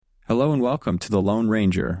Hello and welcome to The Lone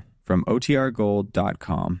Ranger from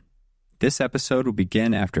OTRGold.com. This episode will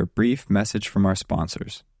begin after a brief message from our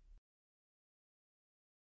sponsors.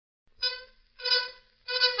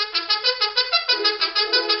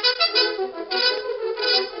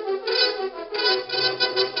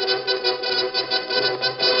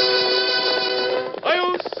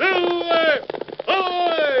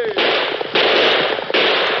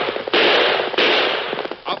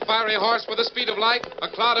 Horse with the speed of light, a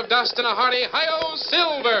cloud of dust, and a hearty hi-yo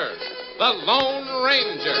Silver, the Lone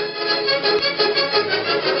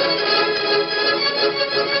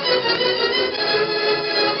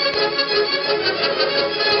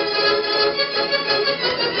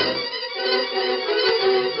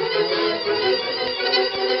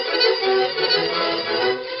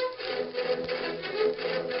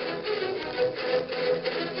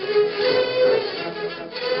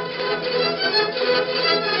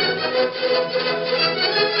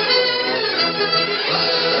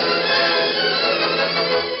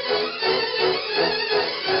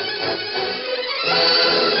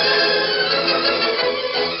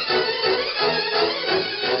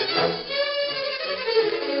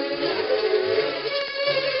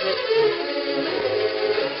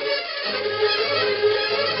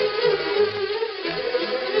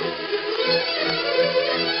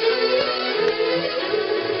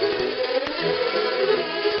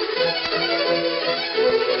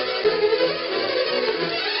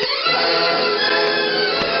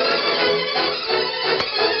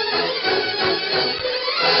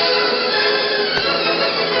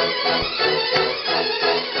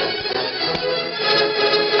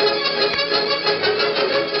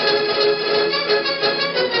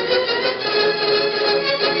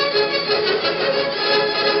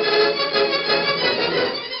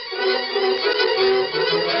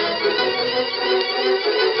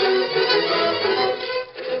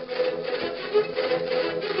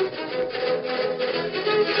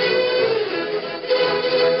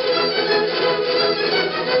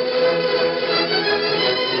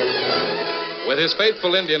With his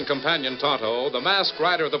faithful Indian companion, Tonto, the masked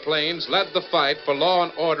rider of the plains led the fight for law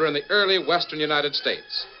and order in the early western United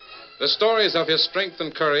States. The stories of his strength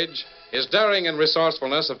and courage, his daring and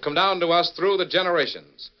resourcefulness have come down to us through the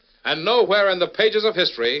generations. And nowhere in the pages of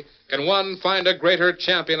history can one find a greater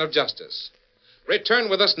champion of justice. Return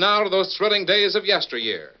with us now to those thrilling days of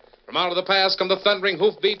yesteryear. From out of the past come the thundering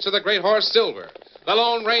hoofbeats of the great horse Silver. The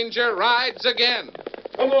Lone Ranger rides again.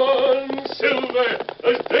 Come on, Silver!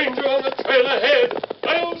 There's danger on the trail ahead!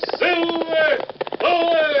 I'll Silver!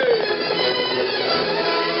 Away!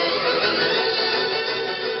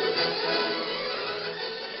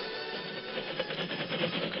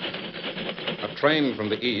 A train from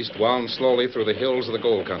the east wound slowly through the hills of the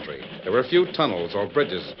gold country. There were few tunnels or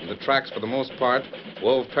bridges, and the tracks, for the most part,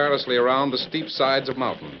 wove perilously around the steep sides of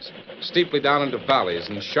mountains, steeply down into valleys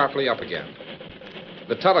and sharply up again.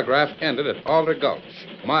 The telegraph ended at Alder Gulch,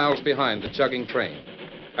 miles behind the chugging train.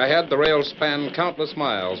 Ahead, the rails spanned countless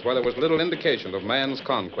miles where there was little indication of man's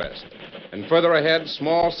conquest. And further ahead,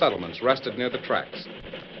 small settlements rested near the tracks.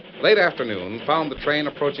 Late afternoon found the train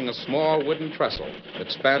approaching a small wooden trestle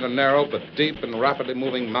that spanned a narrow but deep and rapidly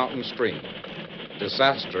moving mountain stream.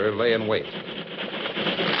 Disaster lay in wait.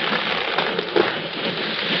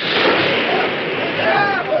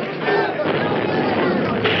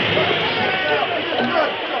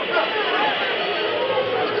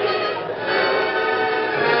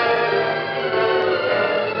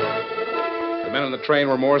 The train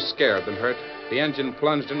were more scared than hurt. The engine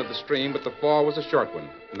plunged into the stream, but the fall was a short one,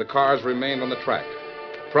 and the cars remained on the track.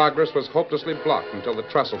 Progress was hopelessly blocked until the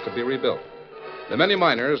trestle could be rebuilt. The many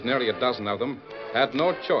miners, nearly a dozen of them, had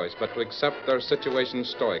no choice but to accept their situation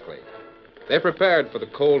stoically. They prepared for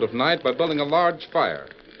the cold of night by building a large fire,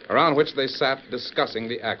 around which they sat discussing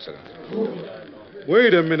the accident.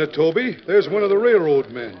 Wait a minute, Toby. There's one of the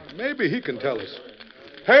railroad men. Maybe he can tell us.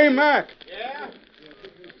 Hey, Mac! Yeah?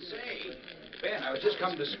 Ben, I was just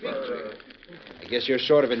coming to speak to you. I guess you're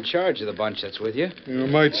sort of in charge of the bunch that's with you. You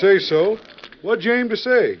might say so. What'd you aim to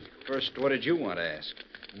say? First, what did you want to ask?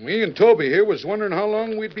 Me and Toby here was wondering how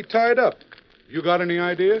long we'd be tied up. You got any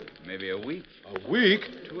idea? Maybe a week. A week?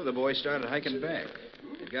 Two of the boys started hiking back.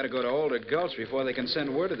 They've got to go to Alder Gulch before they can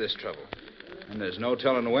send word of this trouble. And there's no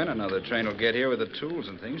telling when another train will get here with the tools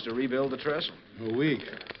and things to rebuild the trestle. A week.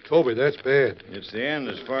 Toby, that's bad. It's the end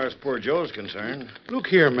as far as poor Joe's concerned. Look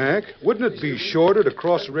here, Mac. Wouldn't it be shorter to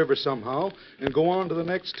cross the river somehow and go on to the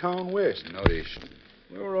next town west? Notice.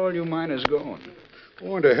 Where are all you miners going?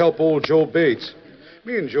 Going to help old Joe Bates.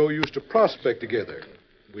 Me and Joe used to prospect together.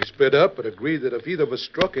 We split up but agreed that if either of us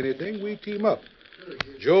struck anything, we'd team up.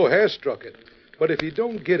 Joe has struck it. But if he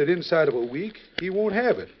don't get it inside of a week, he won't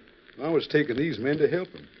have it. I was taking these men to help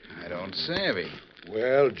him. I don't savvy.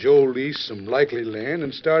 Well, Joe leased some likely land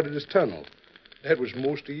and started his tunnel. That was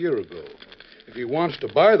most a year ago. If he wants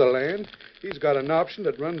to buy the land, he's got an option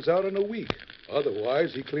that runs out in a week.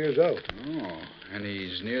 Otherwise, he clears out. Oh, and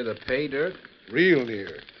he's near the pay dirt? Real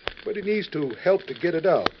near. But he needs to help to get it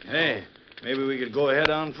out. Hey, maybe we could go ahead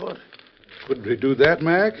on foot. Couldn't we do that,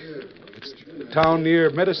 Mac? It's a town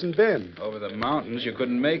near Medicine Bend. Over the mountains, you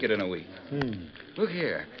couldn't make it in a week. Look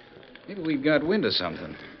here. Maybe we've got wind of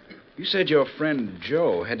something. You said your friend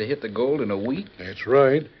Joe had to hit the gold in a week? That's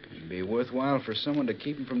right. It'd be worthwhile for someone to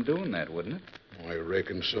keep him from doing that, wouldn't it? I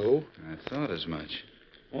reckon so. I thought as much.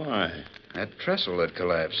 Why? That trestle that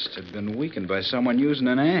collapsed had been weakened by someone using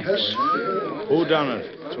an axe. Who done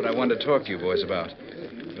it? That's what I wanted to talk to you boys about.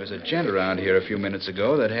 There was a gent around here a few minutes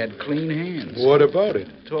ago that had clean hands. What about it?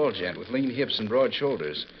 Tall gent with lean hips and broad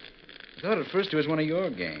shoulders. I thought at first he was one of your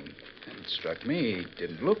gang. And it struck me he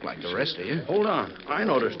didn't look like the rest of you. Hold on. I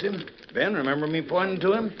noticed him. Ben, remember me pointing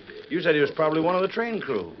to him? You said he was probably one of the train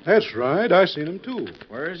crew. That's right. I seen him, too.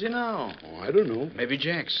 Where is he now? Oh, I don't know. Maybe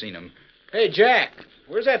Jack's seen him. Hey, Jack,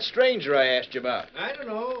 where's that stranger I asked you about? I don't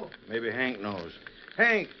know. Maybe Hank knows.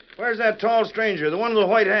 Hank, where's that tall stranger, the one with the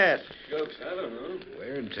white hat? Shucks, I don't know.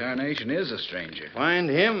 Where in tarnation is a stranger? Find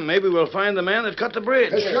him. Maybe we'll find the man that cut the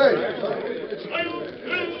bridge. That's right. I'll silver!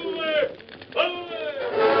 Away!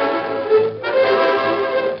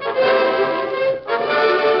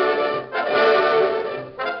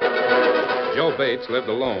 Joe Bates lived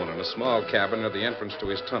alone in a small cabin near the entrance to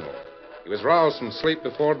his tunnel. He was roused from sleep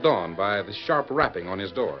before dawn by the sharp rapping on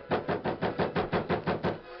his door.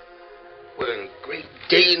 Well, great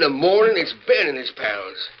day in the morning, it's Ben and his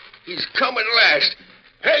pals. He's come at last.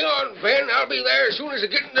 Hang on, Ben. I'll be there as soon as I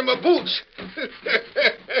get into my boots.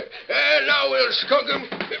 And now we'll skunk him.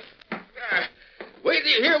 Wait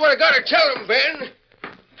till you hear what I got to tell him, Ben.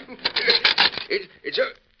 It's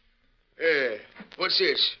a... what's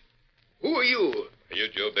this? Who are you? Are you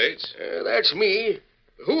Joe Bates? That's me.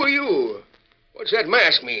 Who are you? What's that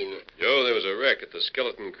mask mean? Joe, there was a wreck at the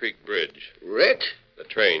Skeleton Creek Bridge. Wreck? The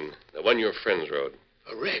train. The one your friends rode.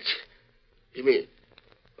 A wreck? You mean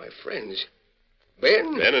my friends?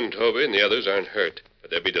 Ben? Ben and Toby and the others aren't hurt,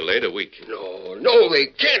 but they'll be delayed a week. No, they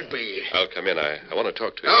can't be. I'll come in. I want to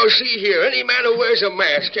talk to you. Now, see here. Any man who wears a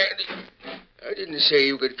mask can't... I didn't say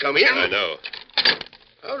you could come in. I know.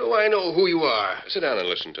 How do I know who you are? Sit down and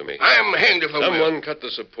listen to me. I'm hanged if I will. Someone cut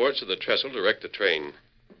the supports of the trestle to wreck the train.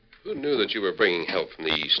 Who knew that you were bringing help from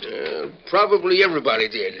the east? Probably everybody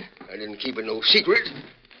did. I didn't keep it no secret.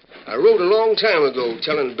 I wrote a long time ago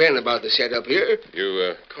telling Ben about the setup here.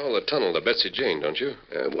 You call the tunnel the Betsy Jane, don't you?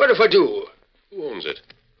 What if I do? Who owns it?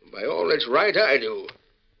 By all that's right, I do.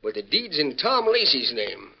 But the deed's in Tom Lacey's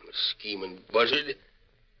name. Scheming buzzard.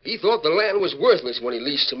 He thought the land was worthless when he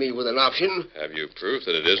leased to me with an option. Have you proof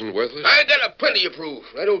that it isn't worthless? I got a plenty of proof.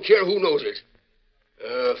 I don't care who knows it.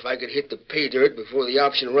 If I could hit the pay dirt before the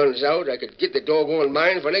option runs out, I could get the doggone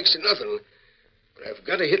mine for next to nothing. But I've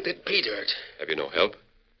got to hit that pay dirt. Have you no help?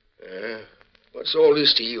 What's all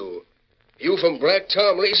this to you? You from Black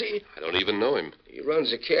Tom Lacey? I don't even know him. He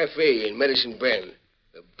runs a cafe in Medicine Bend.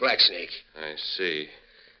 The Black Snake. I see.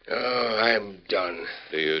 Oh, I'm done.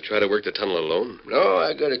 Do you try to work the tunnel alone? No,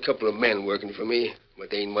 I got a couple of men working for me, but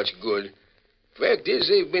they ain't much good. Fact is,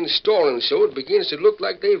 they've been stalling so it begins to look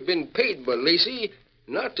like they've been paid by Lacey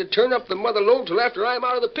not to turn up the mother lode till after I'm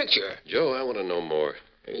out of the picture. Joe, I want to know more.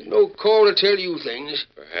 Ain't no call to tell you things.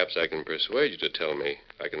 Perhaps I can persuade you to tell me.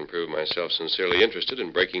 I can prove myself sincerely interested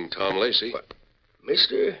in breaking Tom Lacey. What?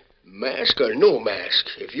 Mister, mask or no mask,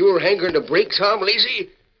 if you're hankering to break Tom Lacey,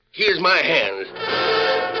 here's my hand.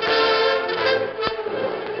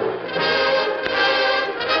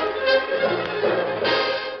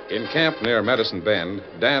 In camp near Medicine Bend,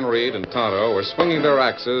 Dan Reed and Tonto were swinging their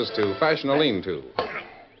axes to fashion a lean-to.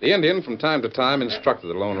 The Indian from time to time instructed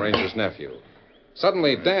the Lone Ranger's nephew.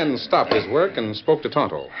 Suddenly, Dan stopped his work and spoke to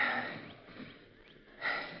Tonto.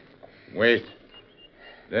 Wait.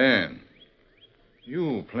 Dan,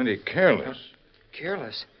 you plenty careless.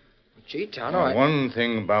 Careless? Gee, Tonto, One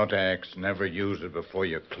thing about axe, never use it before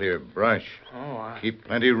you clear brush. Oh, Keep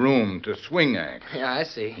plenty room to swing axe. Yeah, I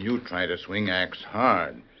see. You try to swing axe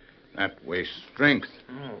hard. That wastes strength.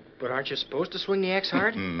 Oh, but aren't you supposed to swing the axe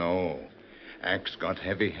hard? No. Axe got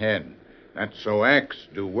heavy head. That's so axe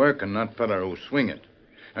do work and not feller who swing it.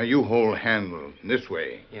 Now, you hold handle this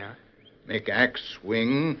way. Yeah? Make axe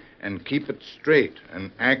swing and keep it straight,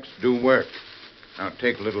 and axe do work. Now,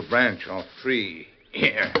 take a little branch off tree.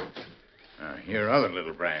 Here. Here, other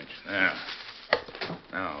little branch. There.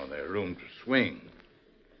 Now, there's room to swing.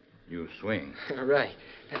 You swing. Right.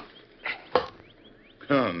 That's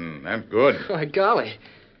good. My golly.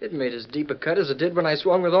 It made as deep a cut as it did when I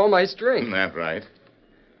swung with all my strength. Isn't that right?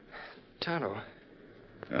 Tonto,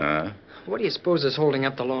 Uh, what do you suppose is holding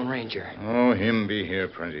up the Lone Ranger? Oh, him be here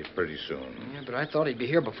pretty soon. Yeah, but I thought he'd be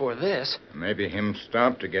here before this. Maybe him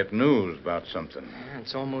stop to get news about something. Yeah,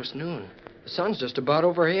 it's almost noon. The sun's just about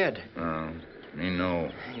overhead. Me know.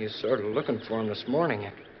 You was sort of looking for him this morning.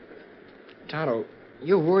 Tonto,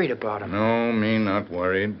 you're worried about him. No, me not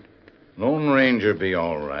worried. Lone Ranger be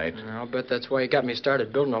all right. I'll bet that's why he got me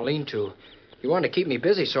started building a lean-to. He wanted to keep me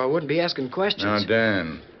busy so I wouldn't be asking questions. Now,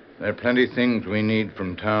 Dan, there are plenty things we need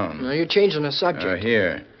from town. Now, you're changing the subject.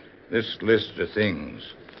 Here, this list of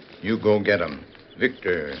things. You go get 'em.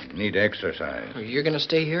 Victor need exercise. You're going to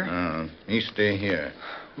stay here? Me stay here.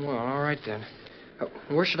 Well, all right then.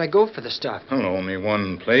 Where should I go for the stuff? Well, only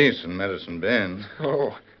one place in Medicine Bend.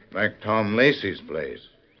 Oh. Back Tom Lacey's place.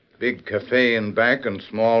 Big cafe in back and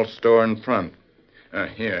small store in front.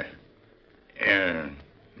 Here.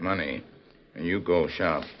 Money. You go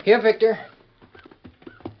shop. Here, Victor.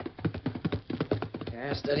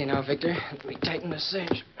 Yeah, steady now, Victor. Let me tighten the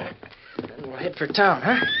cinch. Then we'll head for town,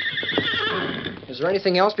 huh? Is there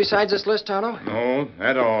anything else besides this list, Tonto? No,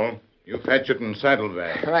 that all. You fetch it in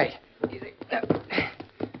saddlebag. Right.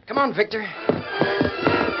 Come on, Victor.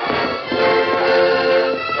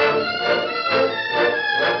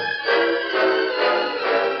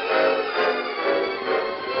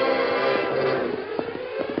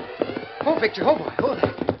 Oh, Victor, oh, boy, oh,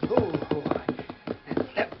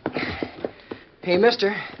 there. Hey,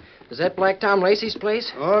 mister, is that Black Tom Lacey's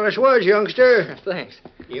place? Oh, this was, youngster. Thanks.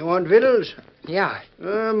 You want victuals? Yeah.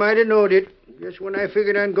 Might have knowed it. Just when I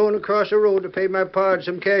figured on going across the road to pay my pard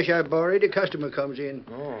some cash I borrowed, a customer comes in.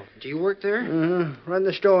 Oh, do you work there? Run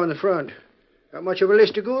the store in the front. Got much of a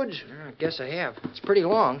list of goods? I guess I have. It's pretty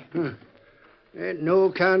long. That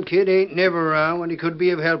no-account kid ain't never around when he could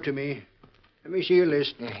be of help to me. Let me see your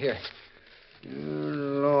list. Yeah, here.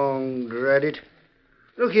 Long drat it.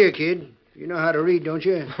 Look here, kid. You know how to read, don't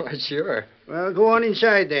you? Sure. Well, go on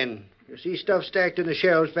inside then. You'll see stuff stacked in the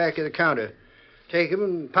shelves back of the counter. Take 'em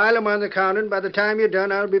and pile 'em on the counter, and by the time you're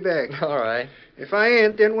done, I'll be back. All right. If I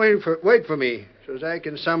ain't, then wait for me, so as I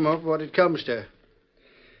can sum up what it comes to.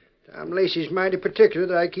 Tom Lacey's mighty particular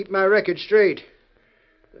that I keep my record straight.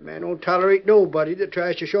 The man won't tolerate nobody that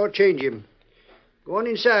tries to shortchange him. Go on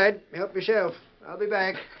inside. Help yourself. I'll be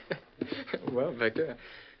back. Well, Victor,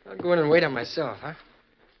 I'll go in and wait on myself, huh?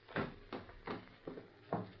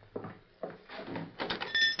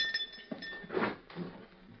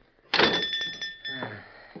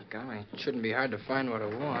 Golly, it shouldn't be hard to find what I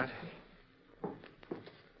want.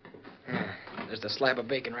 There's the slab of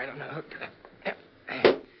bacon right on the hook.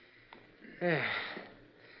 There.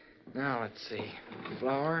 Now, let's see.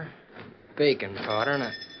 Flour, bacon powder, and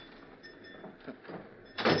a...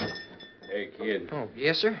 Hey, kid. Oh,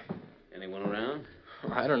 yes, sir? Anyone around?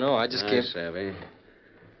 I don't know. I just came... savvy.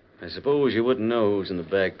 I suppose you wouldn't know who's in the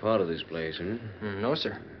back part of this place, huh? No,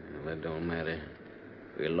 sir. Well, that don't matter.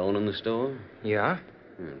 We alone in the store? Yeah?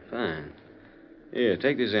 Fine. Here,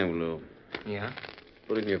 take this envelope. Yeah?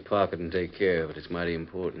 Put it in your pocket and take care of it. It's mighty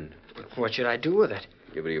important. What should I do with it?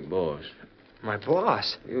 Give it to your boss. My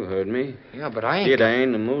boss? You heard me. Yeah, but I ain't... Kid, I ain't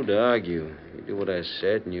in the mood to argue. You do what I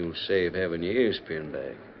said, and you'll save having your ears pinned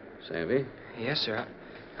back. Savvy? Yes, sir.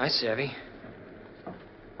 I savvy.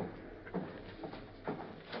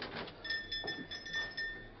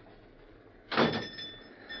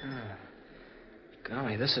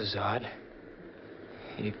 Golly, this is odd.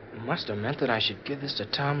 He must have meant that I should give this to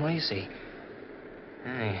Tom Lacey.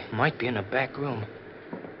 He might be in the back room.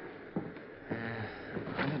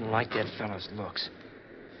 I didn't like that fellow's looks.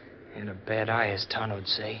 He had a bad eye, as Tonto'd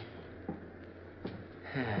say.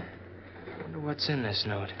 Wonder what's in this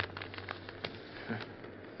note.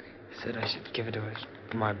 He said I should give it to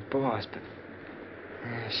my boss, but...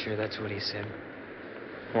 sure, that's what he said.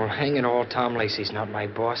 Well, hang it all, Tom Lacey's not my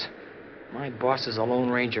boss. My boss is a Lone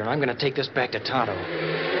Ranger, and I'm going to take this back to Tonto.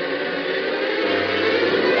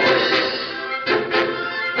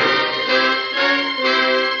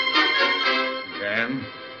 Dan,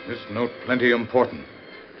 this note plenty important.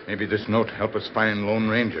 Maybe this note help us find Lone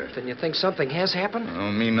Ranger. Then you think something has happened?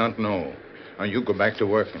 Oh, me not know. Now, you go back to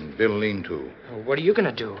work and build lean-to. What are you going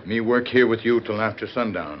to do? Me work here with you till after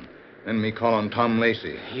sundown. Then me call on Tom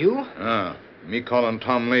Lacey. You? Me call on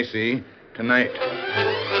Tom Lacey tonight.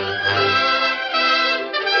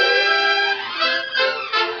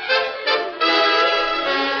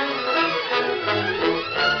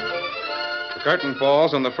 The curtain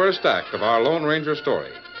falls on the first act of our Lone Ranger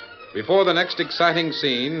story. Before the next exciting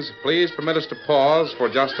scenes, please permit us to pause for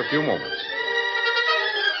just a few moments.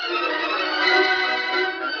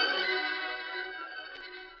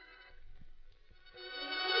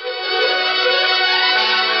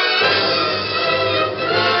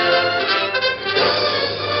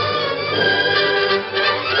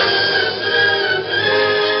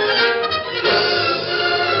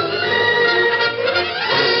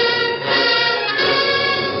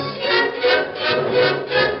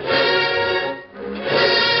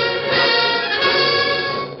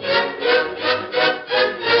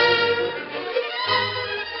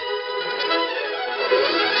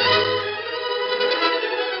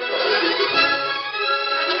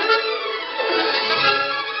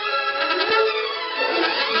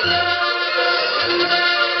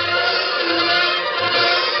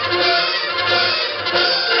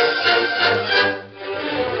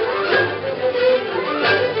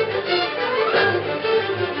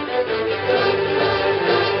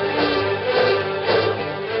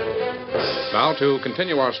 Now, to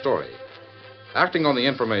continue our story. Acting on the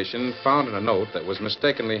information found in a note that was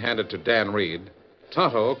mistakenly handed to Dan Reed,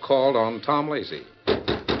 Tonto called on Tom Lacey.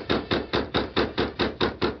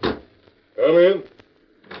 Come in.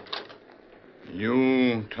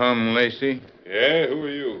 You, Tom Lacey? Yeah, who are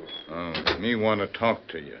you? Me want to talk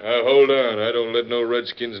to you. Hold on. I don't let no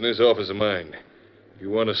redskins in this office of mine. You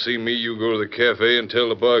want to see me, you go to the cafe and tell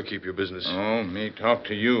the barkeep your business. Oh, me talk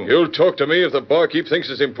to you. You'll talk to me if the barkeep thinks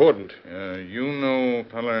it's important. You know a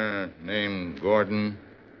feller named Gordon?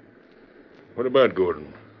 What about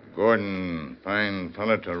Gordon? Gordon, fine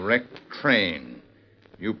fella to wreck train.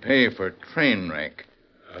 You pay for train wreck.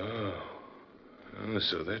 Oh,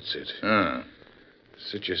 so that's it. Ah.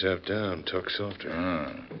 Sit yourself down. Talk softer.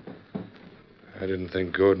 I didn't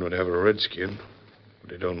think Gordon would have a redskin,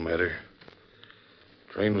 but it don't matter.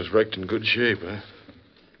 Train was wrecked in good shape, huh?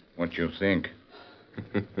 What you think?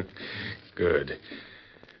 Good.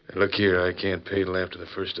 Look here, I can't pay till after the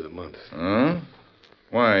first of the month. Huh?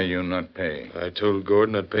 Why you not pay? I told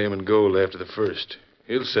Gordon I'd pay him in gold after the first.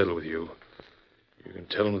 He'll settle with you. You can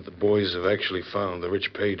tell him that the boys have actually found the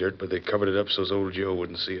rich pay dirt, but they covered it up so's old Joe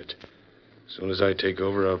wouldn't see it. As soon as I take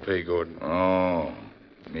over, I'll pay Gordon. Oh,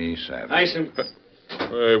 me savvy. Ison.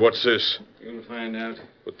 Hey, what's this? You'll find out.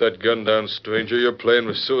 Put that gun down, stranger. You're playing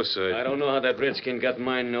with suicide. I don't know how that redskin got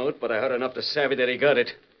my note, but I heard enough to savvy that he got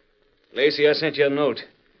it. Lacey, I sent you a note.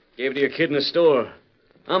 Gave it to your kid in the store.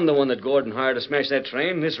 I'm the one that Gordon hired to smash that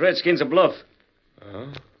train. This redskin's a bluff.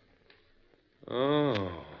 Huh?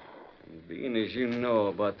 Oh. Being as you know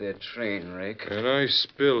about that train wreck. And I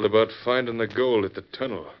spilled about finding the gold at the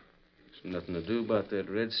tunnel. There's nothing to do about that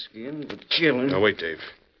redskin but killing. Now, wait, Dave.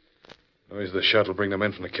 Noise of the shot will bring the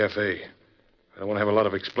men from the cafe. I don't want to have a lot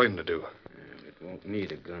of explaining to do. It won't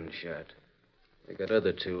need a gunshot. They got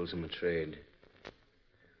other tools in the trade.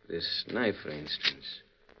 This knife, for instance.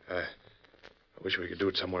 I wish we could do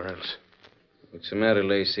it somewhere else. What's the matter,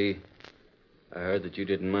 Lacey? I heard that you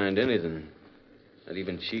didn't mind anything. Not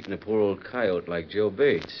even cheating a poor old coyote like Joe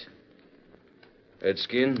Bates.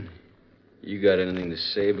 Redskin, you got anything to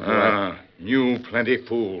say before you plenty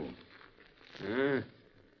fool. Huh?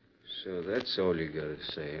 So that's all you got to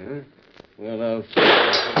say, huh? Well, I'll...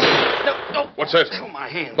 No. What's that? Oh, my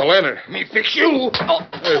hand. The lantern. Me fix you. Oh.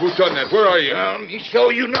 Hey, who done that? Where are you? Me show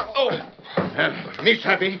you now. Me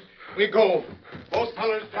savvy. We go. Both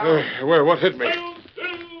fellas down. Where? What hit me?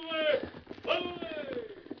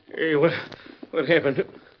 Hey, what happened?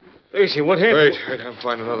 Lacey, what happened? Wait, I'm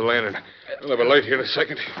finding another lantern. I'll have a light here in a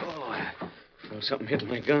second. Oh, I felt something hit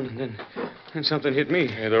my gun, and then something hit me.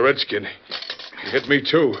 And a redskin. He hit me,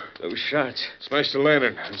 too. Those shots. Smashed the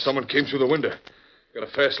lantern, and someone came through the window. Got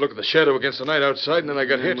a fast look at the shadow against the night outside, and then I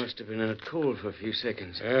got hit. I must have been out cold for a few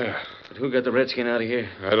seconds. Yeah. But who got the redskin out of here?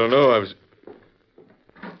 I don't know. I was...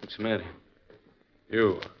 What's the matter?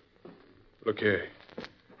 You. Look here.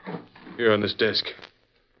 Here on this desk.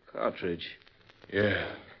 Cartridge. Yeah.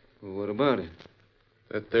 Well, what about it?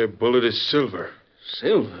 That there bullet is silver.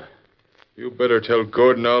 Silver? You better tell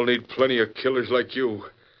Gordon I'll need plenty of killers like you.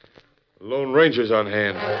 The Lone Ranger's on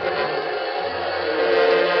hand.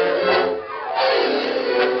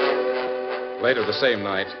 Later the same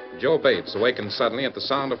night, Joe Bates awakened suddenly at the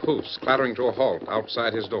sound of hoofs clattering to a halt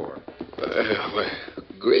outside his door.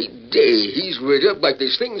 Great day. He's rid up like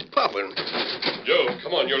this thing's popping. Joe,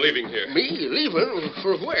 come on, you're leaving here. Me? Leaving?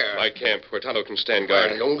 For where? My camp, where Tonto can stand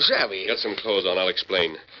guard. I don't savvy. Get some clothes on, I'll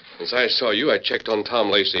explain. Since I saw you, I checked on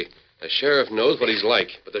Tom Lacey. The sheriff knows what he's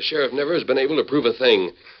like, but the sheriff never has been able to prove a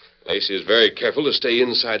thing. Lacey is very careful to stay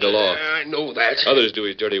inside the law. I know that. Others do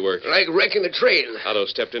his dirty work. Like wrecking a train. Tonto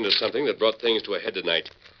stepped into something that brought things to a head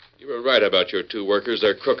tonight. You were right about your 2 workers.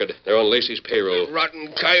 They're crooked. They're on Lacey's payroll.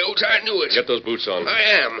 Rotten coyotes, I knew it. Get those boots on. I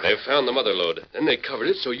am. They found the mother lode. Then they covered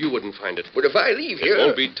it so you wouldn't find it. But if I leave here... It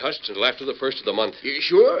won't be touched until after the 1st of the month. You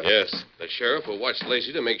sure? Yes. The sheriff will watch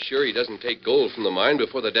Lacey to make sure he doesn't take gold from the mine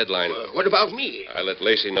before the deadline. What about me? I let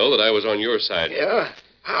Lacey know that I was on your side. Yeah?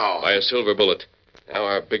 How? By a silver bullet. Now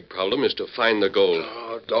our big problem is to find the gold.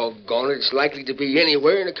 Oh, doggone it. It's likely to be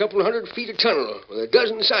anywhere in a couple of 100 feet of tunnel, with a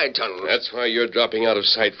dozen side tunnels. That's why you're dropping out of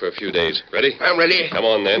sight for a few days. Ready? I'm ready. Come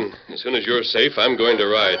on, then. As soon as you're safe, I'm going to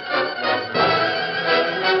ride.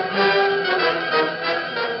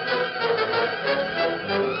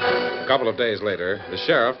 A couple of days later, the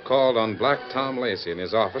sheriff called on Black Tom Lacey in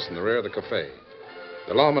his office in the rear of the cafe.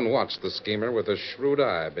 The lawman watched the schemer with a shrewd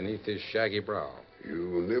eye beneath his shaggy brow.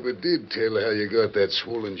 You never did tell how you got that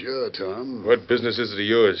swollen jaw, Tom. What business is it of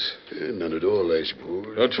yours? None at all, I suppose.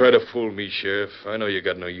 Don't try to fool me, Sheriff. I know you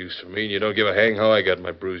got no use for me, and you don't give a hang how I got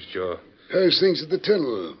my bruised jaw. How's things at the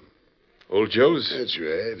tunnel? Old Joe's? That's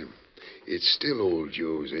right. It's still old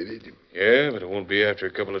Joe's, ain't it? Yeah, but it won't be after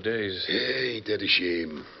a couple of days. Yeah, ain't that a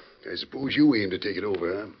shame? I suppose you aim to take it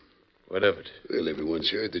over, huh? What of it? Well,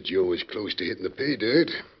 everyone's heard that Joe is close to hitting the pay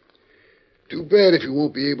dirt. Too bad if he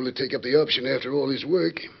won't be able to take up the option after all his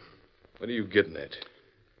work. What are you getting at?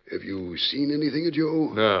 Have you seen anything of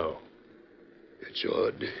Joe? No. That's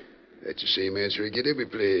odd. That's the same answer I get every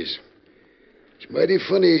place. It's mighty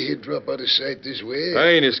funny he'd drop out of sight this way. I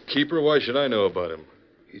ain't his keeper. Why should I know about him?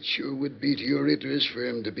 It sure would be to your interest for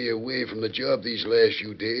him to be away from the job these last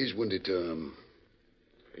few days, wouldn't it, Tom?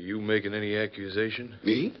 Are you making any accusation?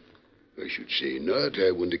 Me? I should say not.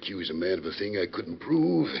 I wouldn't accuse a man of a thing I couldn't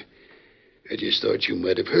prove. I just thought you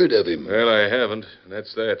might have heard of him. Well, I haven't, and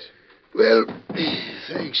that's that. Well,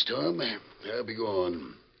 thanks, Tom. I'll be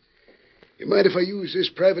gone. You mind if I use this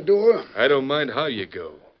private door? I don't mind how you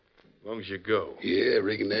go, as long as you go. Yeah, I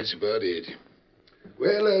reckon that's about it.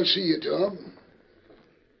 Well, I'll see you, Tom.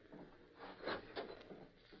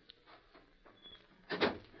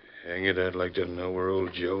 Hang it, I'd like to know where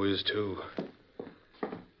old Joe is, too.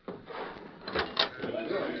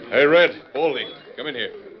 Hey, Red, Baldy, come in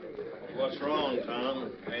here. What's wrong,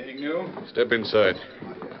 Tom? Anything new? Step inside.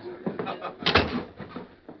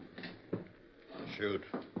 Shoot.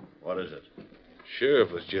 What is it?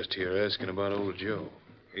 Sheriff was just here asking about old Joe.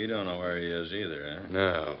 He don't know where he is either, eh?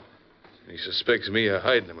 No. He suspects me of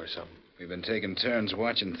hiding him or something. We've been taking turns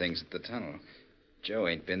watching things at the tunnel. Joe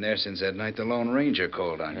ain't been there since that night the Lone Ranger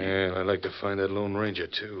called on you. Yeah, I'd like to find that Lone Ranger,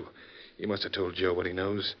 too. He must have told Joe what he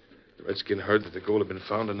knows. The redskin heard that the gold had been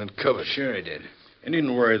found and then covered. Sure he did. You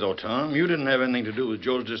needn't worry, though, Tom. You didn't have anything to do with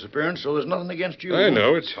Joe's disappearance, so there's nothing against you. I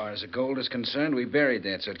know it. As far as the gold is concerned, we buried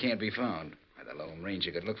that so it can't be found. The Lone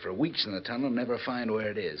Ranger could look for weeks in the tunnel and never find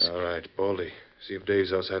where it is. All right, Baldy. See if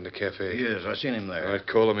Dave's outside in the cafe. Yes, I seen him there. All right,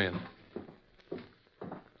 call him in.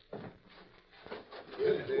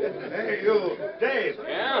 Hey, you. Dave.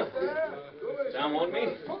 Yeah? Tom want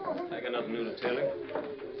me? I got nothing new to tell him.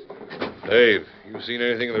 Dave, you seen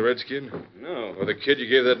anything of the redskin? No. Or the kid you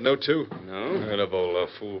gave that note to? No. Kind of a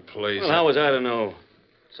fool place. Well, how was I to know?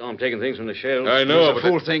 Saw him taking things from the shelves. I know, It was a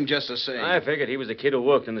fool thing just the same. I figured he was the kid who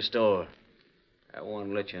worked in the store. I wanted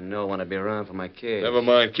to let you know when I'd be around for my kids. Never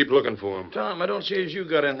mind. Keep looking for him. Tom, I don't see as you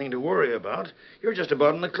got anything to worry about. You're just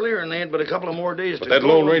about in the clear, and they ain't but a couple of more days But to that go.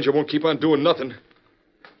 Lone Ranger won't keep on doing nothing.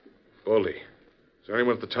 Baldy, is there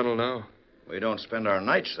anyone at the tunnel now? We don't spend our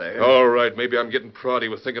nights there. All right, maybe I'm getting proddy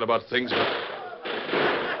with thinking about things, but...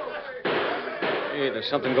 Hey, there's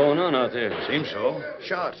something going on out there. Seems so.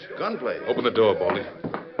 Shots, gunplay. Open the door, Baldy.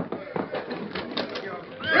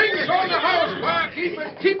 Rings on the house, Pa.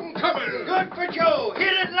 Keep 'em coming. Good for Joe.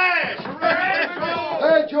 Hit it last.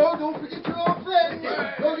 Hey, Joe, don't forget your old friend.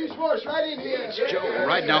 Load his horse right in here. It's Joe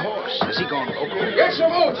riding a horse. Is he going local? Get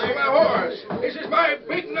some oats for my horse. This is my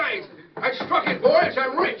big night. I struck it, boys.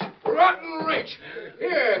 I'm rich. Rotten rich.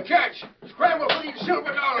 Here, catch. Scramble for these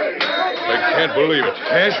silver dollars. I can't believe it.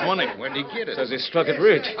 Cash money. Where'd he get it? Says he struck it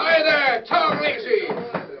rich. Hi there, Tom Lacey.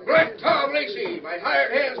 Black Tom Lacey. My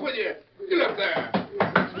hired hand's with you. Get up there.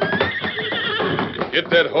 Get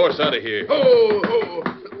that horse out of here. Oh.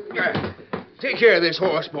 Take care of this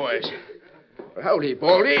horse, boys. Howdy,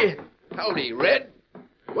 Baldy. Howdy, Red.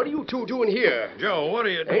 What are you two doing here? Joe, what are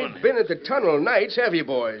you doing? Ain't been at the tunnel nights, have you,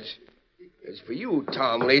 boys? As for you,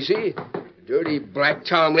 Tom Lacey, dirty black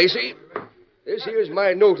Tom Lacey, this here's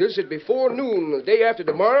my notice that before noon the day after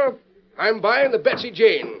tomorrow, I'm buying the Betsy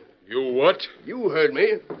Jane. You what? You heard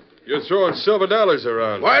me. You're throwing silver dollars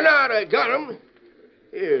around. Why not? I got 'em.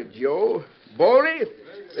 Here, Joe. Baldy,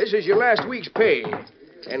 this is your last week's pay.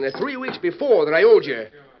 And the 3 weeks before that I owed you.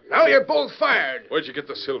 Now you're both fired. Where'd you get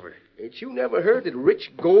the silver? Ain't you never heard that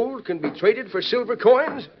rich gold can be traded for silver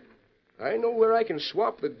coins? I know where I can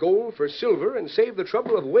swap the gold for silver and save the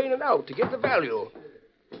trouble of weighing it out to get the value.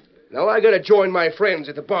 Now I gotta join my friends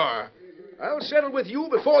at the bar. I'll settle with you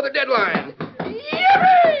before the deadline.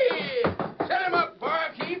 Yippee! Set him up,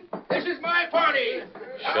 barkeep. This is my party.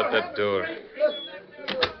 Shut that door.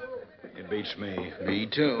 It beats me. Me,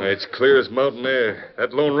 too. It's clear as mountain air.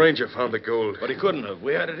 That Lone Ranger found the gold. But he couldn't have.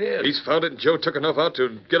 We had it hid. He's found it, and Joe took enough out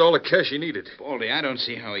to get all the cash he needed. Baldy, I don't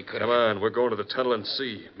see how he could have. Come on, we're going to the tunnel and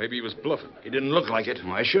see. Maybe he was bluffing. He didn't look like it.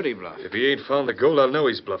 Why should he bluff? If he ain't found the gold, I'll know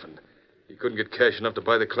he's bluffing. He couldn't get cash enough to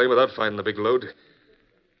buy the claim without finding the big load.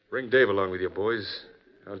 Bring Dave along with you, boys.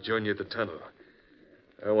 I'll join you at the tunnel.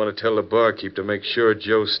 I want to tell the barkeep to make sure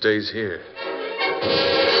Joe stays here.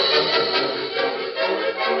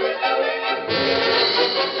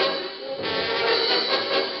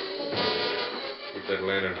 Keep that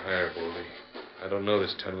lantern higher, Baldy. I don't know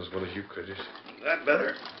this tunnel as well as you critters. That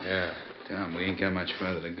better? Yeah. Tom, we ain't got much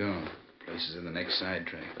further to go. Place is in the next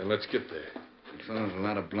sidetrack. Then let's get there. We'd followed a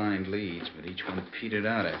lot of blind leads, but each one petered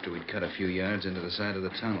out after we'd cut a few yards into the side of the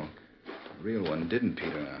tunnel. The real one didn't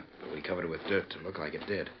peter out, but we covered it with dirt to look like it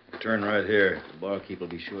did. Turn right here. The barkeep will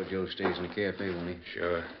be sure Joe stays in the cafe, won't he?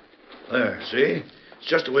 Sure. There, see? It's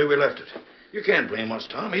just the way we left it. You can't blame us,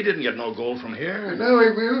 Tom. He didn't get no gold from here. Now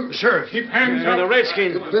I will. Sheriff. Keep hands up. The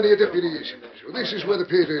Redskins. Got plenty of deputies. So this is where the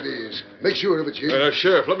pay dirt is. Make sure of it, Jim.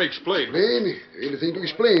 Sheriff, let me explain. Explain? Anything to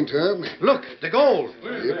explain, Tom. Look, the gold.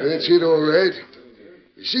 Yep, that's it, all right.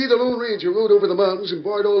 You see, the Lone Ranger rode over the mountains and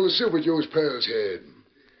borrowed all the silver Joe's pals had.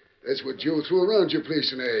 That's what Joe threw around your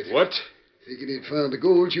place tonight. What? Thinking he'd found the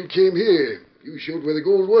gold, you came here. You showed where the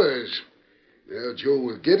gold was. Now Joe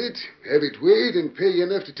will get it, have it weighed, and pay you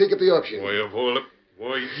enough to take up the option. Boy,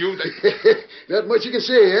 you... Not much you can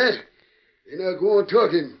say, huh? Now go on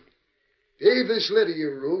talking. Dave, this letter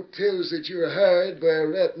you wrote tells that you're hired by a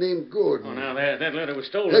rat named Gordon. Oh, now, that letter was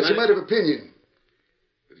stolen. That's a matter of opinion.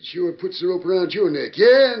 But it sure puts the rope around your neck.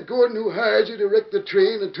 Yeah, and Gordon, who hired you to wreck the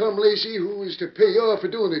train, and Tom Lacey, who is to pay you off for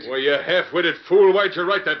doing it. Well, you half-witted fool. Why'd you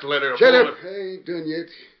write that letter? Shut up. I ain't done yet.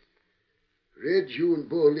 Red, you and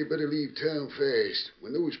Baldy better leave town fast.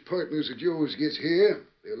 When those partners of Joe's gets here,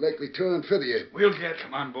 they'll likely tar and feather you. We'll get.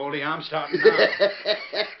 Come on, Baldy. I'm starting now.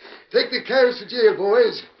 Take the cars to jail,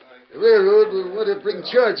 boys. The railroad will want to bring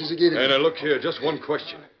charges against Hey, you. now, look here. Just one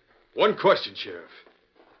question. One question, Sheriff.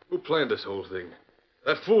 Who planned this whole thing?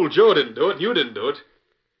 That fool Joe didn't do it, and you didn't do it.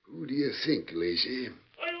 Who do you think, Lacey?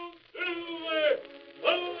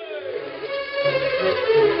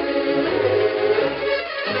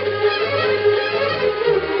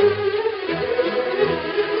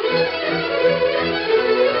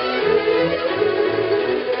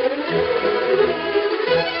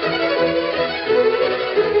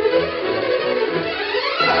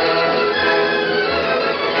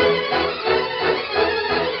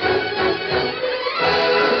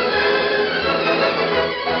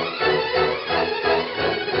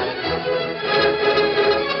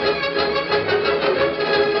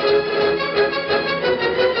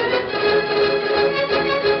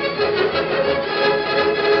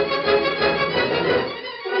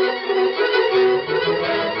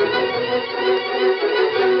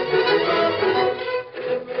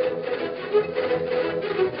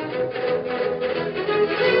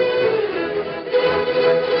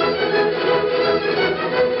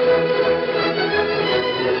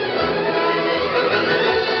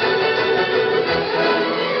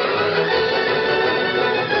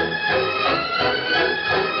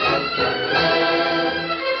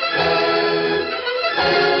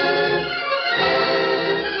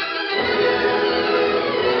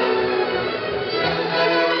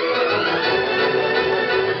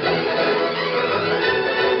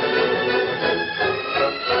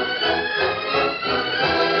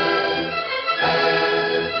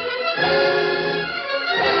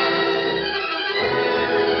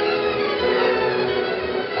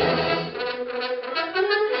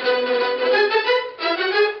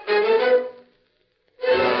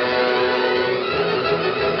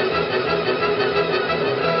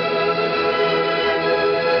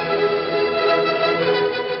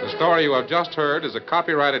 The story you have just heard is a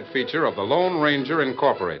copyrighted feature of the Lone Ranger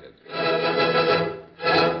Incorporated.